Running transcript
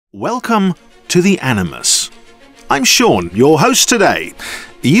Welcome to The Animus. I'm Sean, your host today.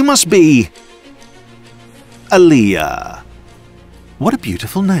 You must be Aaliyah. What a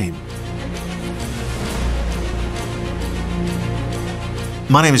beautiful name.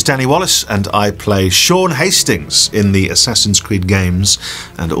 My name is Danny Wallace and I play Sean Hastings in the Assassin's Creed games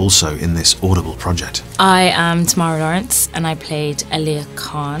and also in this Audible project. I am Tamara Lawrance and I played Aaliyah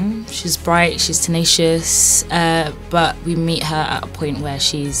Khan. She's bright, she's tenacious, but we meet her at a point where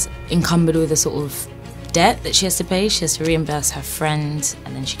she's encumbered with a sort of debt that she has to pay. She has to reimburse her friend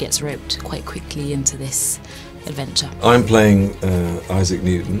and then she gets roped quite quickly into this adventure. I'm playing Isaac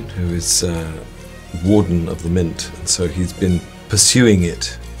Newton, who is Warden of the Mint, and so he's been pursuing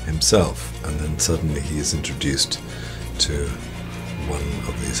it himself, and then suddenly he is introduced to one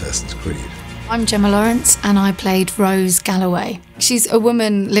of the Assassin's Creed. I'm Gemma Lawrence and I played Rose Galloway. She's a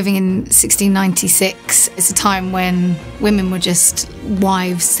woman living in 1696. It's a time when women were just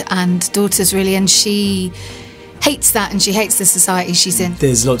wives and daughters, really, and she hates that and she hates the society she's in.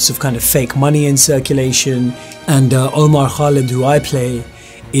 There's lots of kind of fake money in circulation, and Omar Khalid, who I play,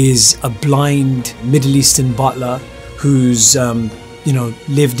 is a blind Middle Eastern butler who's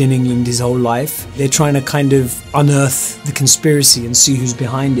lived in England his whole life. They're trying to kind of unearth the conspiracy and see who's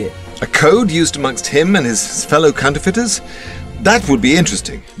behind it. A code used amongst him and his fellow counterfeiters? That would be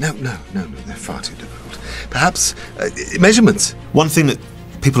interesting. No, they're far too difficult. Perhaps measurements. One thing that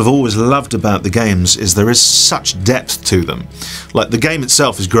people have always loved about the games is there is such depth to them. Like, the game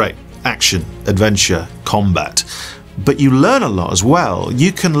itself is great. Action, adventure, combat. But you learn a lot as well.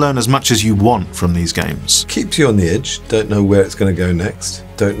 You can learn as much as you want from these games. Keeps you on the edge, don't know where it's going to go next,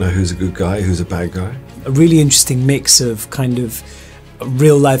 don't know who's a good guy, who's a bad guy. A really interesting mix of kind of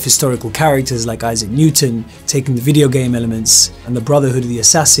real-life historical characters like Isaac Newton, taking the video game elements and the Brotherhood of the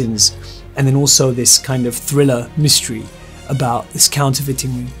Assassins, and then also this kind of thriller mystery about this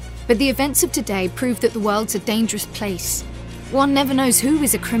counterfeiting ring. But the events of today prove that the world's a dangerous place. One never knows who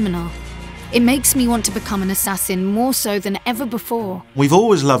is a criminal. It makes me want to become an assassin more so than ever before. We've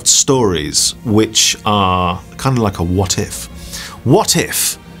always loved stories which are kind of like a what if. What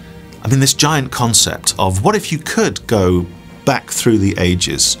if? I mean, this giant concept of what if you could go back through the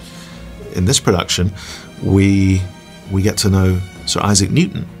ages. In this production, we get to know Sir Isaac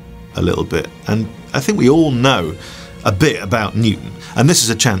Newton a little bit, and I think we all know a bit about Newton. And this is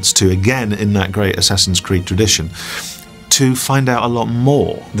a chance to, again, in that great Assassin's Creed tradition, to find out a lot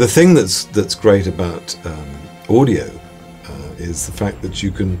more. The thing that's great about audio is the fact that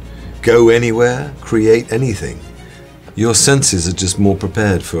you can go anywhere, create anything. Your senses are just more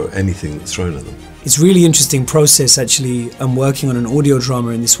prepared for anything that's thrown at them. It's a really interesting process actually working on an audio drama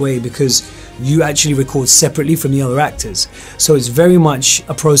in this way, because you actually record separately from the other actors. So it's very much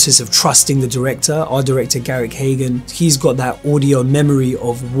a process of trusting the director. Our director, Garrick Hagan, he's got that audio memory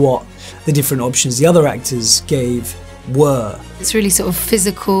of what the different options the other actors gave were. It's really sort of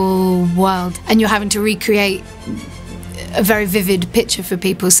physical world, and you're having to recreate a very vivid picture for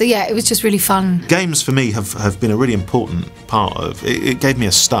people. So yeah, it was just really fun. Games for me have been a really important part of it. It gave me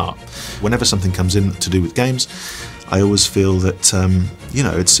a start. Whenever something comes in to do with games, I always feel that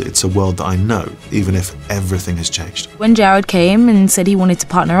it's a world that I know, even if everything has changed. When Jared came and said he wanted to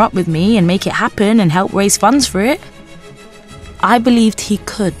partner up with me and make it happen and help raise funds for it, I believed he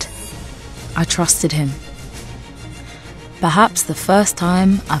could. I trusted him. Perhaps the first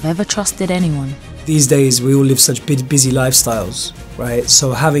time I've ever trusted anyone. These days we all live such busy lifestyles, right?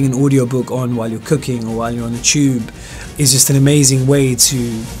 So having an audiobook on while you're cooking or while you're on the tube is just an amazing way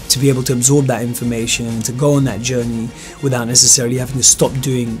to be able to absorb that information and to go on that journey without necessarily having to stop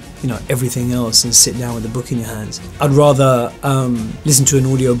doing everything else and sit down with a book in your hands. I'd rather listen to an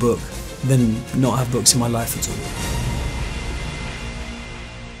audiobook than not have books in my life at all.